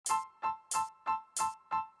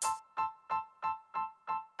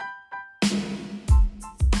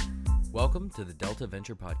Welcome to the Delta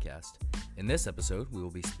Venture Podcast. In this episode, we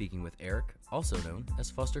will be speaking with Eric, also known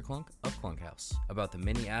as Fuster Clunk of Clunkhouse, about the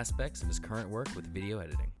many aspects of his current work with video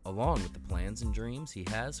editing, along with the plans and dreams he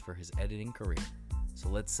has for his editing career. So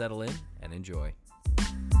let's settle in and enjoy.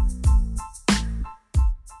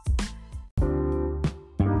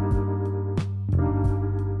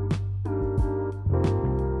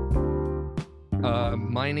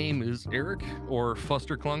 My name is Eric, or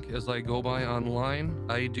Fuster Clunk as I go by online.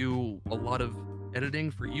 I do a lot of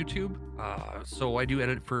editing for YouTube. So I do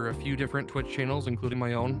edit for a few different Twitch channels, including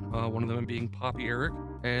my own, one of them being Poppy Eric,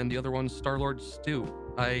 and the other one's Starlord Stew.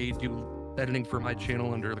 I do editing for my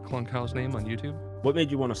channel under the Clunkhouse name on YouTube. What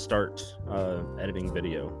made you want to start editing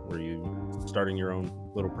video? Were you starting your own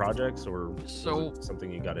little projects, or was it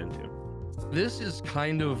something you got into? This is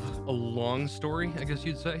kind of a long story, I guess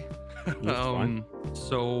you'd say.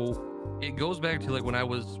 So it goes back to like when I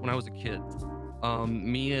was a kid.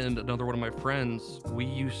 Me and another one of my friends, we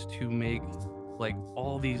used to make like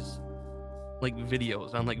all these like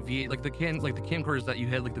videos on like the camcorders that you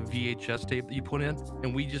had, like the VHS tape that you put in,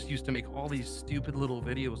 and we just used to make all these stupid little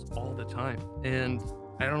videos all the time. And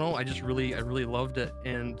I don't know, I really loved it.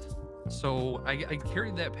 And so I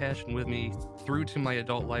carried that passion with me through to my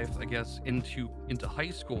adult life, I guess, into high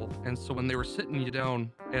school. And so when they were sitting you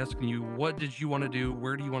down asking you, what did you want to do?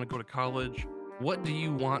 Where do you want to go to college? What do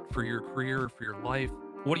you want for your career, for your life?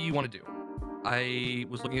 What do you want to do? I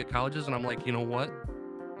was looking at colleges and I'm like, you know what?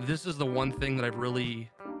 This is the one thing that I've really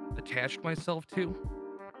attached myself to.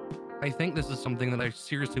 I think this is something that I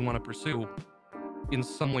seriously want to pursue in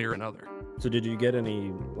some way or another. So did you get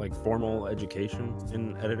any like formal education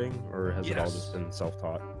in editing, or has it all just been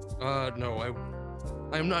self-taught? No,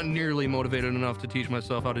 I'm not nearly motivated enough to teach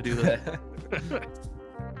myself how to do this.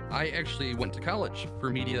 I actually went to college for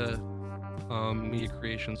media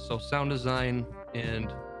creation, so sound design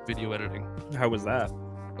and video editing. How was that?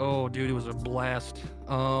 Oh, dude, it was a blast.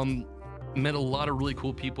 Met a lot of really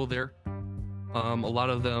cool people there. A lot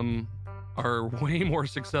of them are way more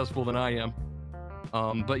successful than I am.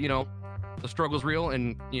 But you know, the struggle's real,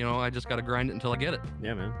 and you know, I just got to grind it until I get it.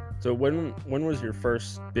 Yeah, man. So when was your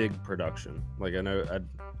first big production? Like,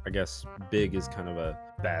 I guess big is kind of a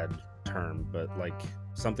bad term, but like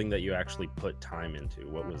something that you actually put time into.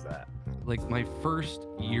 What was that? Like my first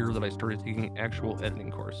year that I started taking actual editing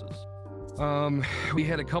courses. We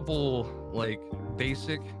had a couple like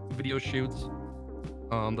basic video shoots.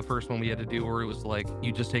 The first one we had to do where it was like,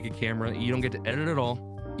 you just take a camera, you don't get to edit at all.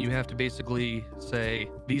 You have to basically say,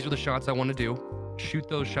 these are the shots I want to do, shoot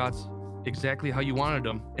those shots exactly how you wanted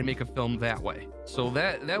them, and make a film that way. So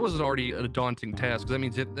that was already a daunting task. That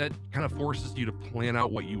means that kind of forces you to plan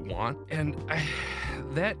out what you want. And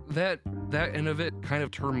that end of it kind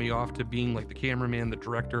of turned me off to being like the cameraman, the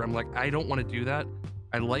director. I'm like, I don't want to do that.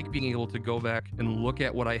 I like being able to go back and look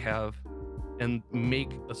at what I have and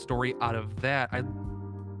make a story out of that. I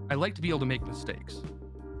like to be able to make mistakes.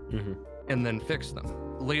 Mm-hmm. And then fix them.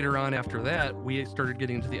 Later on after that, we started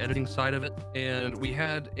getting into the editing side of it, and we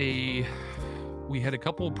had a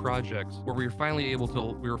couple of projects where we were finally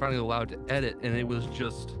allowed to edit, and it was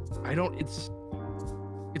just,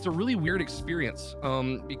 it's a really weird experience,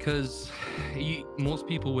 because most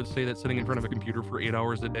people would say that sitting in front of a computer for 8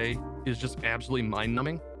 hours a day is just absolutely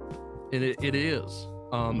mind-numbing, and it is.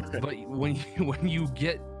 But when you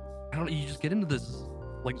get, you just get into this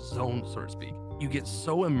like zone, so to speak. You get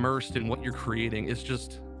so immersed in what you're creating. It's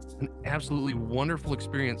just an absolutely wonderful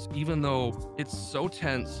experience, even though it's so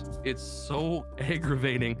tense, it's so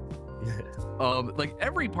aggravating. Like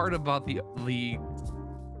every part about the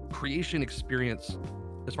creation experience,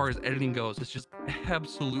 as far as editing goes, it's just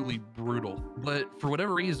absolutely brutal. But for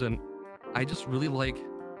whatever reason, I just really like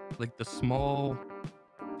the small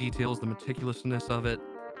details, the meticulousness of it,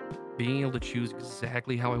 being able to choose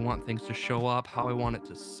exactly how I want things to show up, how I want it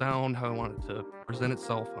to sound, how I want it to present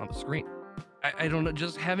itself on the screen. I don't know,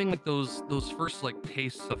 just having like those first like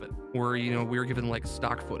tastes of it, where, you know, we were given like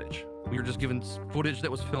stock footage. We were just given footage that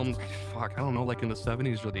was filmed, I don't know, like in the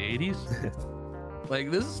 70s or the 80s. Like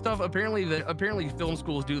this is stuff, apparently film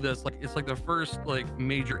schools do this. Like it's like the first like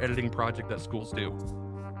major editing project that schools do.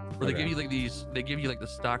 Where they give you like the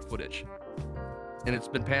stock footage. And it's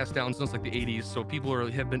been passed down since like the 80s, so people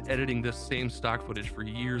have been editing this same stock footage for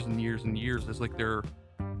years and years and years as like their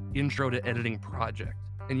intro to editing project.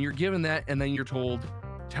 And you're given that, and then you're told,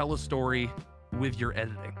 tell a story with your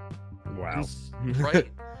editing. Wow. Right?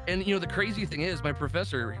 And you know, the crazy thing is, my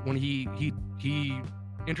professor, when he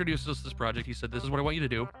introduced us to this project, he said, this is what I want you to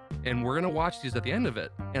do, and we're gonna watch these at the end of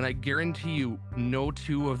it, and I guarantee you no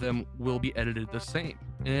two of them will be edited the same.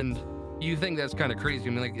 And you think that's kind of crazy.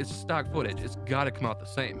 I mean, like, it's stock footage. It's got to come out the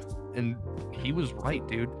same. And he was right,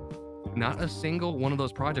 dude. Not a single one of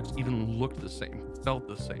those projects even looked the same, felt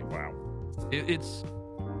the same. Wow.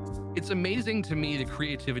 It's amazing to me, the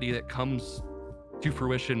creativity that comes to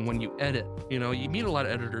fruition when you edit. You know, you meet a lot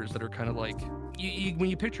of editors that are kind of like, when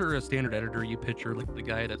you picture a standard editor, you picture like the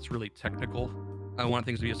guy that's really technical. I want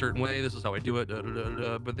things to be a certain way. This is how I do it. Da, da, da,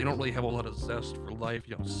 da, but they don't really have a lot of zest for life,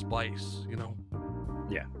 you know, spice, you know.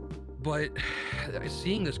 Yeah. But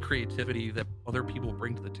seeing this creativity that other people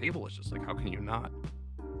bring to the table is just like, how can you not?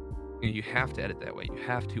 You know, you have to edit that way. You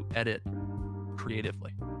have to edit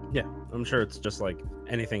creatively. Yeah, I'm sure it's just like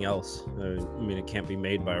anything else. I mean, it can't be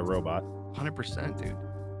made by a robot. 100%, dude.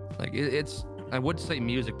 Like it's, I would say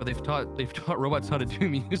music, but they've taught robots how to do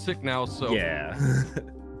music now. So yeah.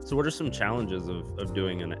 So what are some challenges of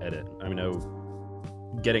doing an edit? I mean, I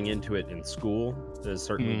know getting into it in school is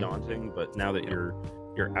certainly daunting, but now that you're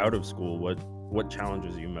out of school, what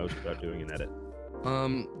challenges you most about doing an edit?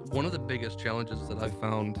 One of the biggest challenges that I've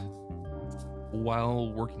found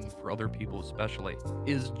while working for other people especially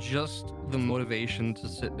is just the motivation to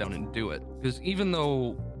sit down and do it. Because even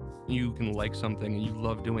though you can like something and you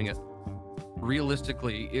love doing it,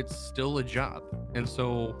 realistically it's still a job. And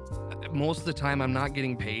so most of the time I'm not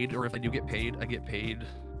getting paid, or if I do get paid, I get paid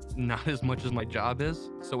not as much as my job is.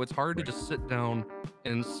 So it's hard to just sit down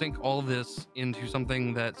and sink all this into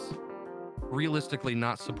something that's realistically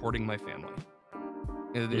not supporting my family.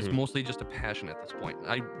 It's mostly just a passion at this point.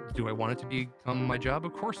 Do I want it to become my job?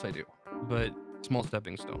 Of course I do, but small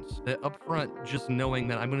stepping stones. Up front, just knowing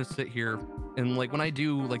that I'm going to sit here and like when I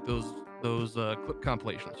do like those clip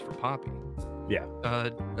compilations for Poppy, yeah,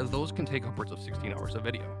 those can take upwards of 16 hours of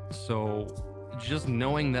video. So just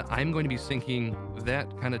knowing that I'm going to be sinking that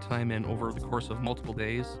kind of time in over the course of multiple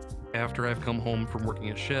days after I've come home from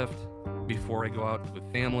working a shift, before I go out with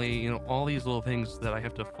family, you know, all these little things that I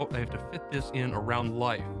have to fit this in around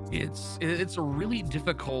life. It's a really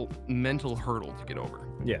difficult mental hurdle to get over.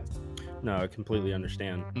 Yeah, no, I completely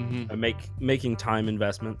understand. Making time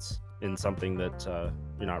investments in something that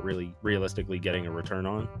you're not really realistically getting a return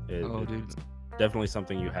on. It's definitely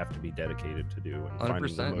something you have to be dedicated to do, and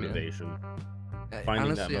finding the motivation.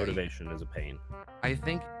 Finding honestly, that motivation is a pain. I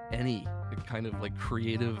think any kind of like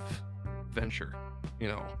creative venture, you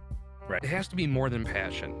know, right, it has to be more than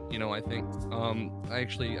passion. You know, I think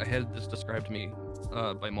I had this described to me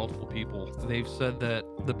by multiple people. They've said that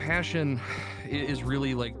the passion is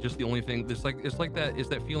really like just the only thing. It's like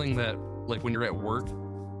that feeling that like when you're at work,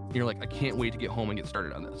 you're like, I can't wait to get home and get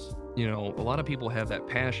started on this. You know, a lot of people have that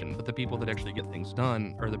passion, but the people that actually get things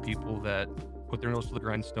done are the people that put their nose to the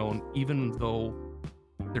grindstone, even though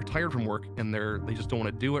they're tired from work and they just don't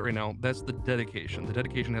want to do it right now. That's the dedication. The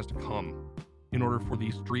dedication has to come in order for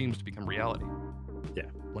these dreams to become reality. Yeah.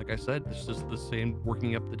 Like I said, it's just the same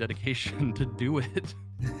working up the dedication to do it.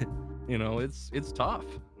 You know, it's tough.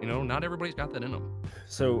 You know, not everybody's got that in them.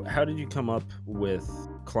 So how did you come up with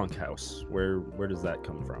Clunk House? Where does that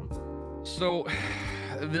come from? So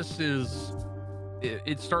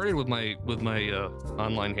it started with my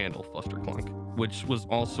online handle, FlusterClunk, which was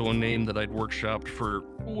also a name that I'd workshopped for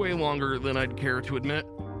way longer than I'd care to admit,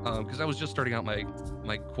 because I was just starting out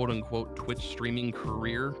my quote-unquote Twitch streaming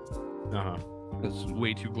career. It's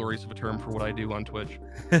way too glorious of a term for what I do on Twitch.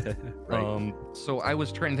 Right. So I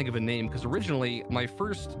was trying to think of a name, because originally my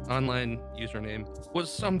first online username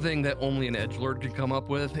was something that only an edgelord could come up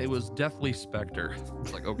with. It was Deathly Spectre.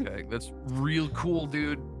 It's like, okay, that's real cool,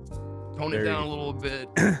 dude. Tone it down a little bit.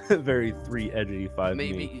 Very 3 edgy 5.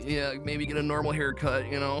 Maybe get a normal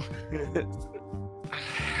haircut, you know.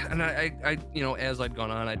 And I you know, as I'd gone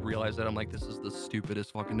on, I'd realized that I'm like, this is the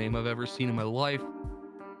stupidest fucking name I've ever seen in my life.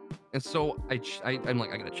 And so I'm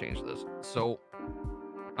like, I gotta change this. So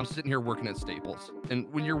I'm sitting here working at Staples,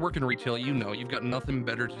 and when you're working retail, you know, you've got nothing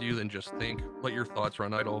better to do than just think, let your thoughts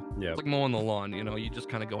run idle. Yeah. It's like mowing the lawn, you know, you just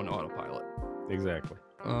kind of go into autopilot. Exactly.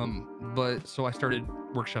 But so I started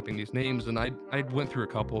workshopping these names, and I went through a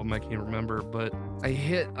couple of them, I can't remember, but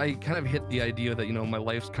I kind of hit the idea that, you know, my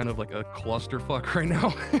life's kind of like a clusterfuck right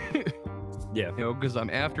now. Yeah. You know, because I'm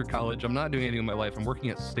after college, I'm not doing anything in my life. I'm working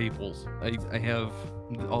at Staples. I have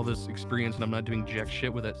all this experience, and I'm not doing jack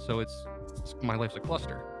shit with it. So my life's a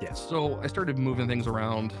cluster. Yeah. So I started moving things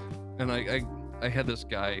around, and I had this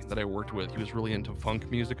guy that I worked with. He was really into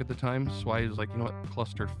funk music at the time. So I was like, you know what,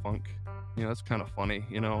 cluster funk. You know, that's kind of funny,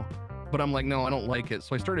 you know. But I'm like, no, I don't like it.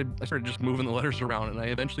 So I started just moving the letters around, and I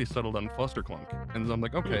eventually settled on FlusterClunk. And I'm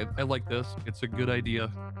like, okay, I like this. It's a good idea.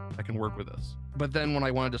 I can work with this. But then when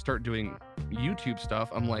I wanted to start doing YouTube stuff,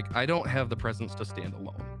 I'm like, I don't have the presence to stand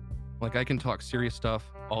alone. Like, I can talk serious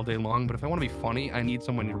stuff all day long, but if I want to be funny, I need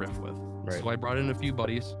someone to riff with. Right. So I brought in a few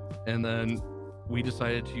buddies, and then we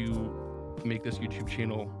decided to make this YouTube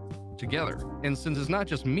channel together. And since it's not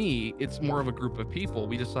just me, it's more of a group of people,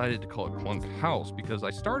 we decided to call it Clunk House, because I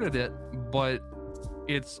started it, but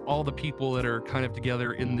it's all the people that are kind of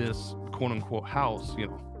together in this quote unquote house, you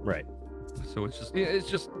know. Right. So it's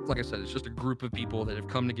just like I said, it's just a group of people that have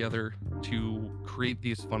come together to create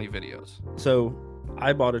these funny videos. So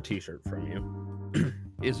I bought a t-shirt from you.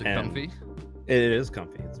 Is it comfy? It is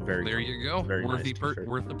comfy. It's very there comfy. You go. Very worth nice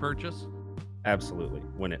worth the purchase? Absolutely.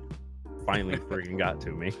 When it finally freaking got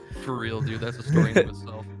to me. For real, dude. That's a story in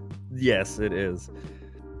itself. Yes, it is.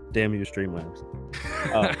 Damn you, Streamlabs.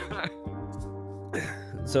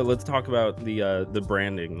 So let's talk about the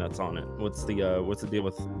branding that's on it. What's the deal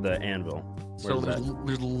with the anvil? So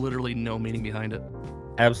there's literally no meaning behind it.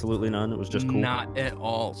 Absolutely none. It was just cool. Not at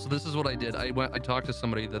all. So this is what I did. I talked to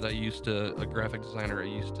somebody that a graphic designer I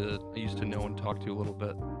used to know and talk to a little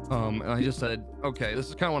bit. And I just said, okay, this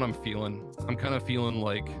is kind of what I'm feeling. I'm kind of feeling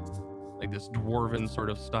like this dwarven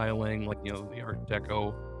sort of styling, like, you know, the Art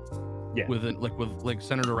Deco. Yeah. With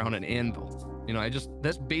centered around an anvil. You know,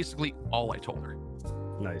 that's basically all I told her.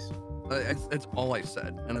 Nice. That's all I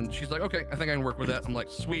said. And then she's like, okay, I think I can work with that. I'm like,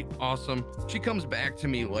 sweet, awesome. She comes back to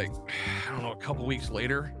me like, I don't know, a couple weeks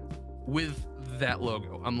later with that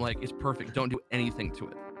logo. I'm like, it's perfect. Don't do anything to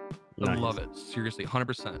it. I love it. Seriously,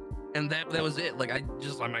 100%. And that was it. Like,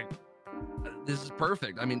 I'm like, this is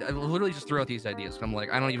perfect. I mean, I literally just threw out these ideas. I'm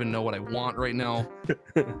like, I don't even know what I want right now.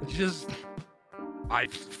 I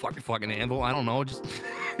fucking anvil. I don't know. Just,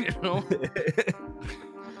 you know.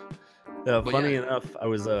 Funny enough, I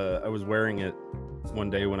was wearing it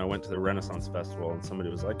one day when I went to the Renaissance Festival, and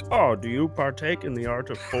somebody was like, "Oh, do you partake in the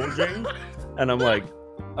art of forging?" And I'm like,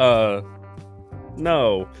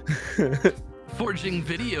 no. Forging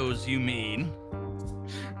videos, you mean?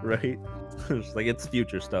 Right? It's like, it's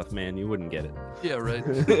future stuff, man. You wouldn't get it. Yeah, right.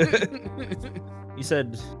 You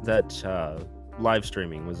said that live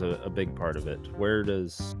streaming was a big part of it. Where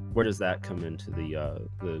does that come into the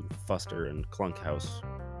Fuster and Clunk House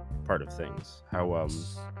part of things? How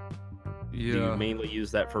do you mainly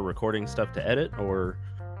use that for recording stuff to edit, or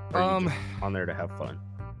are you just on there to have fun?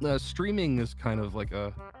 Streaming is kind of like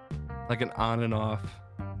an on and off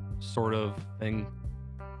sort of thing.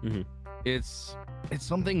 Mm-hmm. It's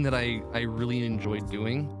something that I really enjoy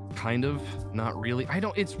doing. Kind of, not really.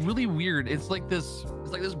 It's really weird. It's like this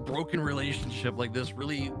broken relationship, like this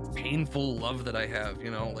really painful love that I have,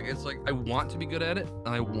 you know? Like, it's like, I want to be good at it,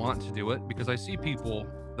 and I want to do it because I see people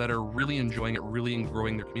that are really enjoying it, really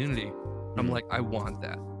growing their community. Mm-hmm. I'm like, I want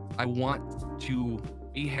that. I want to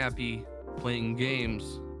be happy playing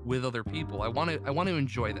games with other people. I want to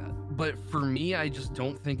enjoy that. But for me, I just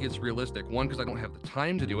don't think it's realistic. One, because I don't have the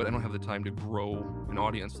time to do it. I don't have the time to grow an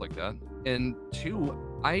audience like that. And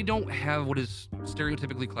two, I don't have what is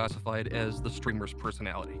stereotypically classified as the streamer's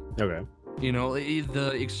personality. Okay. You know,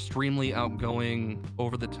 the extremely outgoing,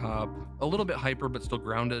 over the top, a little bit hyper, but still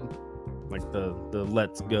grounded. Like the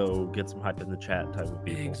let's go get some hype in the chat type of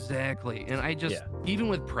people. Exactly. And I just, even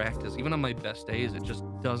with practice, even on my best days, it just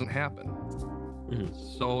doesn't happen.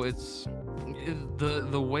 Mm-hmm. So it's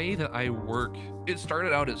the way that I work. It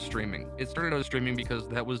started out as streaming. Because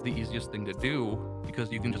that was the easiest thing to do,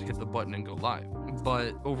 because you can just hit the button and go live.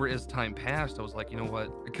 But as time passed, I was like, you know what?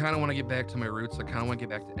 I kind of want to get back to my roots. I kind of want to get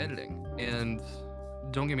back to editing. And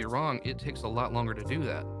don't get me wrong, it takes a lot longer to do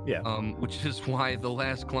that. Yeah. Which is why the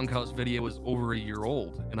last Clunk House video is over a year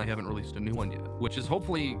old, and I haven't released a new one yet. Which is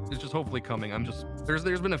hopefully coming. There's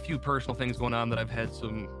been a few personal things going on that I've had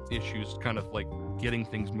some issues, kind of like getting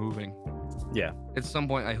things moving. Yeah. At some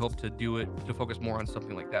point, I hope to focus more on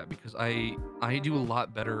something like that, because I do a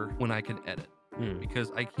lot better when I can edit.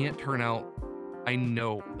 Because I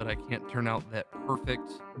know that I can't turn out that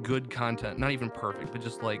perfect, good content, not even perfect, but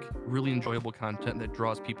just like really enjoyable content that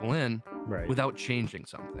draws people in, right, without changing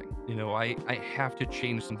something. You know, I have to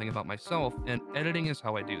change something about myself, and editing is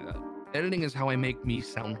how I do that. Editing is how I make me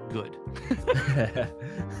sound good.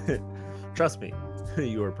 Trust me,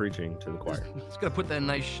 you are preaching to the choir. Just gotta put that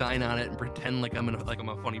nice shine on it and pretend like I'm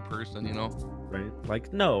a funny person, you know? Right?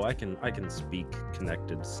 Like, no, I can speak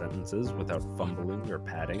connected sentences without fumbling or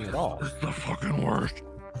padding at all. It's the fucking worst.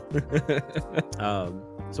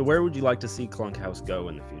 So where would you like to see Clunk House go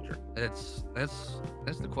in the future? That's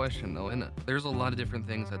the question, though, isn't it? There's a lot of different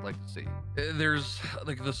things I'd like to see. There's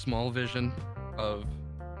like the small vision of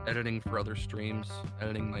editing for other streams,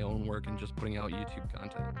 editing my own work, and just putting out YouTube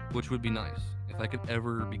content, which would be nice if I could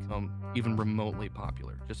ever become even remotely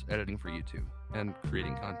popular, just editing for YouTube and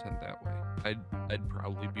creating content that way. I'd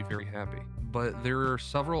probably be very happy. But there are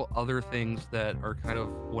several other things that are kind of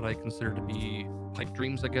what I consider to be pipe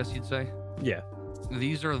dreams, I guess you'd say. Yeah.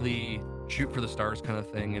 These are the shoot for the stars kind of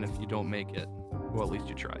thing, and if you don't make it, well, at least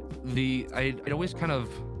you tried. I'd always kind of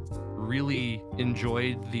really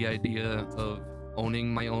enjoyed the idea of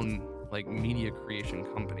owning my own like media creation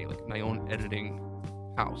company, like my own editing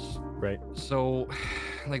house. Right. So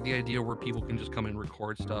like the idea where people can just come and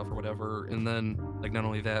record stuff or whatever, and then like not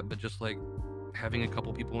only that, but just like having a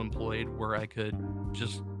couple people employed where I could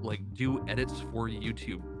just like do edits for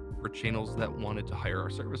YouTube for channels that wanted to hire our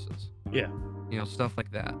services. Yeah. You know, stuff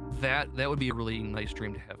like that. That would be a really nice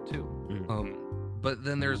dream to have too. Mm. But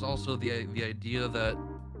then there's also the idea that,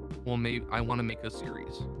 well, maybe I want to make a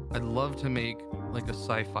series. I'd love to make like a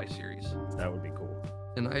sci-fi series. That would be cool.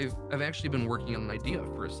 And I've actually been working on an idea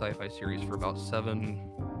for a sci-fi series for about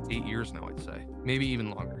 7-8 years now, I'd say. Maybe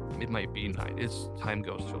even longer. It might be 9. Time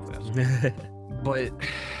goes so fast. But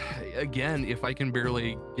again, if I can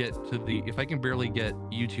barely get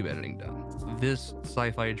YouTube editing done, this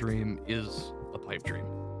sci-fi dream is a pipe dream.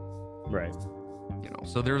 Right. You know,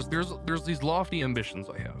 so there's these lofty ambitions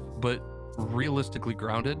I have, but realistically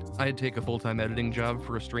grounded, I'd take a full-time editing job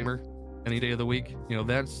for a streamer any day of the week. You know,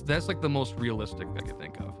 that's like the most realistic I could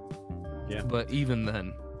think of. Yeah. But even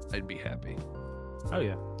then, I'd be happy. Oh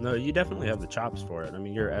yeah. No, you definitely have the chops for it. I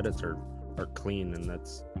mean, your edits are clean, and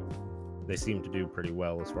they seem to do pretty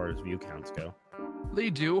well as far as view counts go.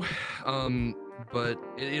 They do, but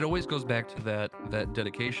it always goes back to that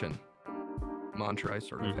dedication mantra I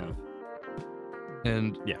sort of have.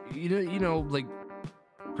 And yeah, you know, like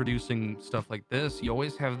producing stuff like this, you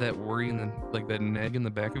always have that worry and then like that nag in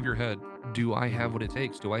the back of your head. Do I have what it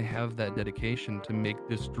takes? Do I have that dedication to make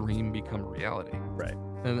this dream become a reality? Right.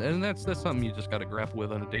 And that's something you just got to grapple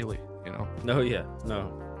with on a daily, you know? No, yeah,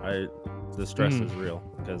 no. The stress is real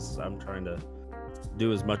because I'm trying to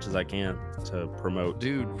do as much as I can to promote.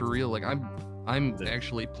 Dude, for real, like I'm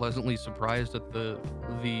actually pleasantly surprised at the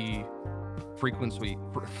frequency.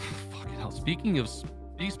 Fucking hell. Speaking of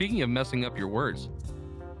messing up your words,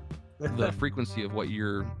 the frequency of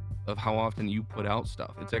how often you put out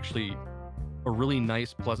stuff. It's actually a really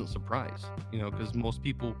nice, pleasant surprise. You know, because most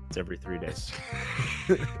people. It's every 3 days.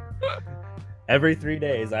 Every 3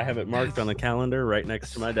 days, I have it marked on a calendar right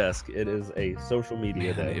next to my desk. It is a social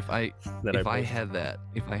media day. If I had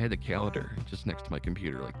a calendar just next to my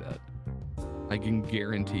computer like that, I can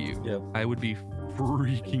guarantee you, I would be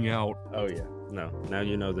freaking out. Oh yeah, no. Now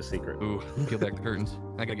you know the secret. Ooh, peel back the curtains.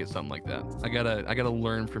 I gotta get something like that. I gotta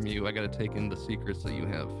learn from you. I gotta take in the secrets that you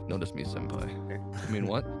have. Notice me, senpai. I mean,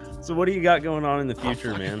 what? So what do you got going on in the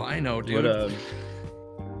future, man? If I know, dude.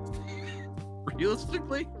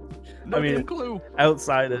 Realistically. No, I mean, clue.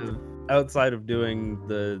 Outside of doing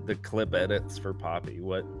the clip edits for Poppy,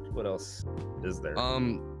 what else is there?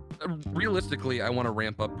 Realistically, I want to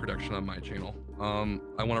ramp up production on my channel.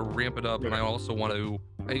 I want to ramp it up, and I also want to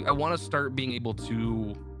start being able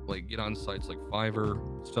to like get on sites like Fiverr,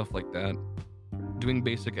 stuff like that, doing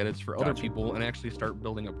basic edits for other people, and actually start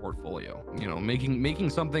building a portfolio. You know, making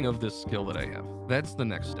something of this skill that I have. That's the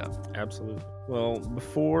next step. Absolutely. Well,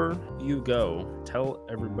 before you go, tell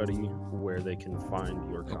everybody where they can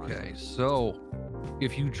find your content. Okay, so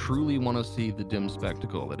if you truly want to see the dim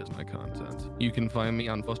spectacle that is my content, you can find me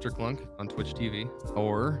on Fuster Clunk on Twitch TV,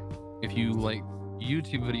 or if you like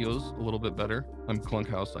YouTube videos a little bit better, I'm Clunk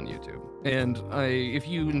House on YouTube. And if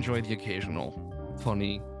you enjoy the occasional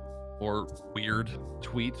funny or weird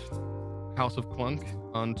tweet, House of Clunk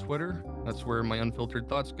on Twitter. That's where my unfiltered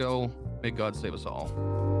thoughts go. May God save us all.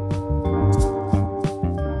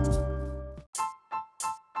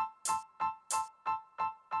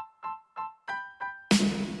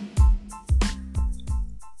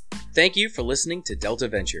 Thank you for listening to Delta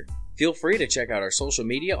Venture. Feel free to check out our social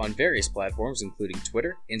media on various platforms, including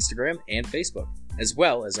Twitter, Instagram, and Facebook, as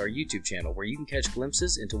well as our YouTube channel, where you can catch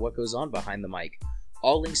glimpses into what goes on behind the mic.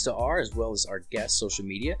 All links to our, as well as our guest social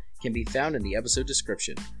media, can be found in the episode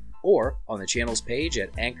description, or on the channel's page at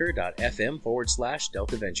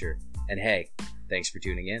anchor.fm/Delta Venture. And hey, thanks for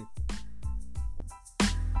tuning in.